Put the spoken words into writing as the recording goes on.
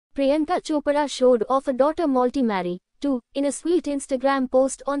Priyanka Chopra showed off a daughter Malti marry, too, in a sweet Instagram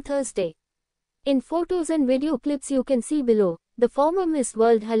post on Thursday. In photos and video clips you can see below, the former Miss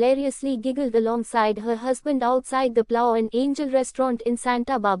World hilariously giggled alongside her husband outside the Plow and Angel restaurant in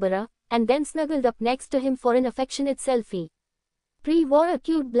Santa Barbara, and then snuggled up next to him for an affectionate selfie. Pri wore a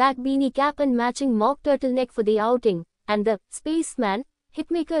cute black beanie cap and matching mock turtleneck for the outing, and the spaceman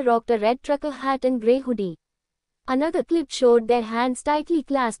hitmaker rocked a red trucker hat and grey hoodie. Another clip showed their hands tightly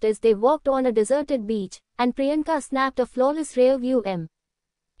clasped as they walked on a deserted beach, and Priyanka snapped a flawless rear-view mirror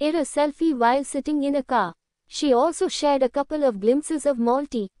selfie while sitting in a car. She also shared a couple of glimpses of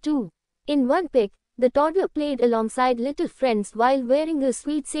Malti, too. In one pic, the toddler played alongside little friends while wearing a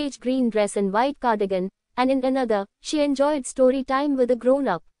sweet sage green dress and white cardigan, and in another, she enjoyed story time with a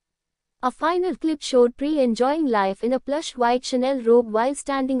grown-up. A final clip showed Pri enjoying life in a plush white Chanel robe while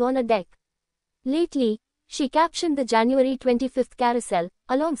standing on a deck. Lately, she captioned the January 25th carousel,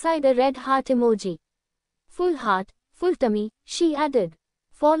 alongside a red heart emoji. Full heart, full tummy, she added.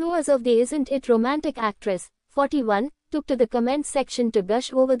 Followers of the Isn't It romantic actress, 41, took to the comments section to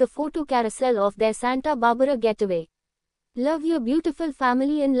gush over the photo carousel of their Santa Barbara getaway. Love your beautiful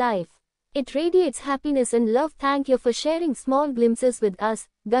family in life. It radiates happiness and love. Thank you for sharing small glimpses with us,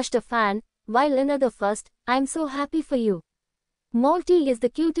 gushed a fan, while another fussed, I'm so happy for you. Malti is the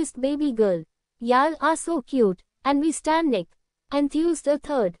cutest baby girl. Y'all are so cute, and we stand Nick. Enthused a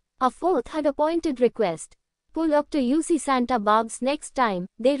third. A fourth had a pointed request. Pull up to UC Santa Barb's next time,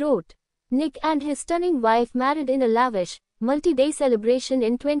 they wrote. Nick and his stunning wife married in a lavish, multi-day celebration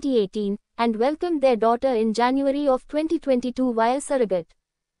in 2018, and welcomed their daughter in January of 2022 via surrogate.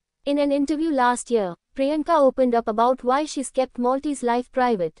 In an interview last year, Priyanka opened up about why she's kept Malti's life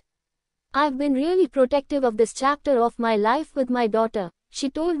private. I've been really protective of this chapter of my life with my daughter, she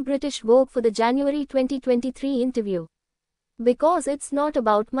told British Vogue for the January 2023 interview. Because it's not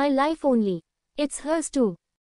about my life only. It's hers too.